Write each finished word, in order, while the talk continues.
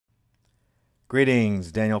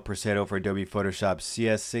Greetings, Daniel Percedo for Adobe Photoshop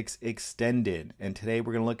CS6 Extended, and today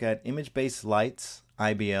we're going to look at image-based lights,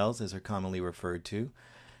 IBLs as they're commonly referred to.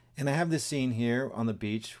 And I have this scene here on the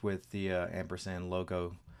beach with the ampersand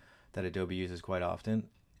logo that Adobe uses quite often.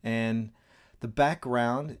 And the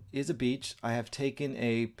background is a beach. I have taken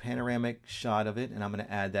a panoramic shot of it, and I'm going to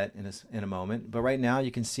add that in a moment. But right now you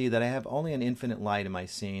can see that I have only an infinite light in my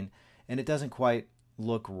scene, and it doesn't quite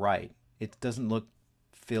look right. It doesn't look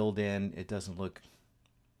filled in. It doesn't look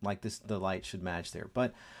like the light should match there.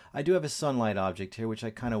 But I do have a sunlight object here, which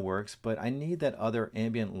kind of works, but I need that other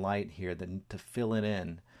ambient light here to fill it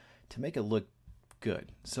in to make it look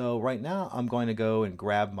good. So right now I'm going to go and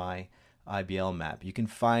grab my IBL map. You can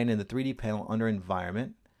find in the 3D panel under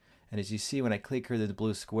environment, and as you see when I click here the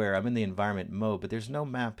blue square, I'm in the environment mode, but there's no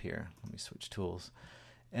map here. Let me switch tools.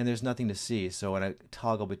 And there's nothing to see, so when I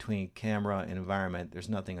toggle between camera and environment, there's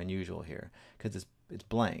nothing unusual here because it's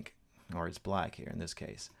blank, or it's black here in this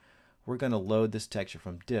case. We're going to load this texture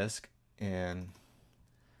from disk, and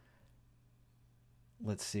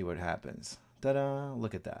let's see what happens. Ta-da!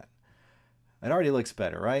 Look at that. It already looks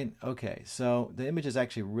better, right? Okay, so the image is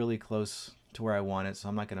actually really close to where I want it, so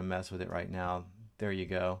I'm not going to mess with it right now. There you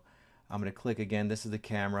go. I'm going to click again. This is the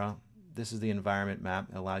camera. This is the environment map.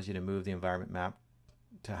 It allows you to move the environment map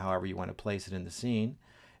to however you want to place it in the scene.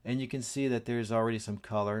 And you can see that there's already some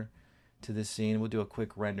color to this scene. We'll do a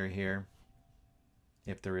quick render here,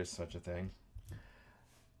 if there is such a thing.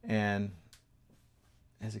 And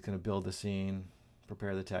is it going to build the scene,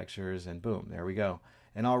 prepare the textures, and boom, there we go.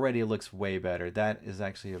 And already it looks way better. That is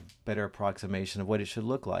actually a better approximation of what it should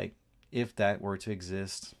look like if that were to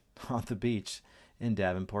exist on the beach in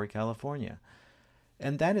Davenport, California.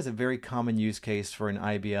 And that is a very common use case for an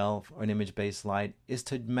IBL or an image-based light, is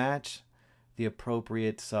to match the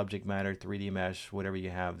appropriate subject matter, 3D mesh, whatever you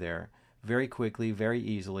have there, very quickly, very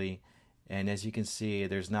easily. And as you can see,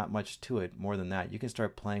 there's not much to it more than that. You can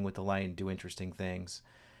start playing with the light and do interesting things.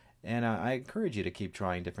 And I encourage you to keep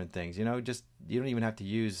trying different things. You know, just you don't even have to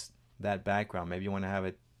use that background. Maybe you want to have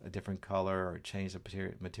it a different color or change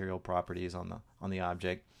the material properties on the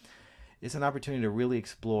object. It's an opportunity to really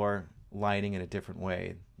explore lighting in a different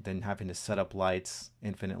way than having to set up lights,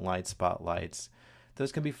 infinite light spotlights.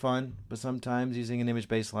 Those can be fun, but sometimes using an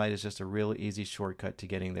image-based light is just a real easy shortcut to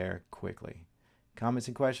getting there quickly. Comments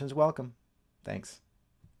and questions, welcome. Thanks.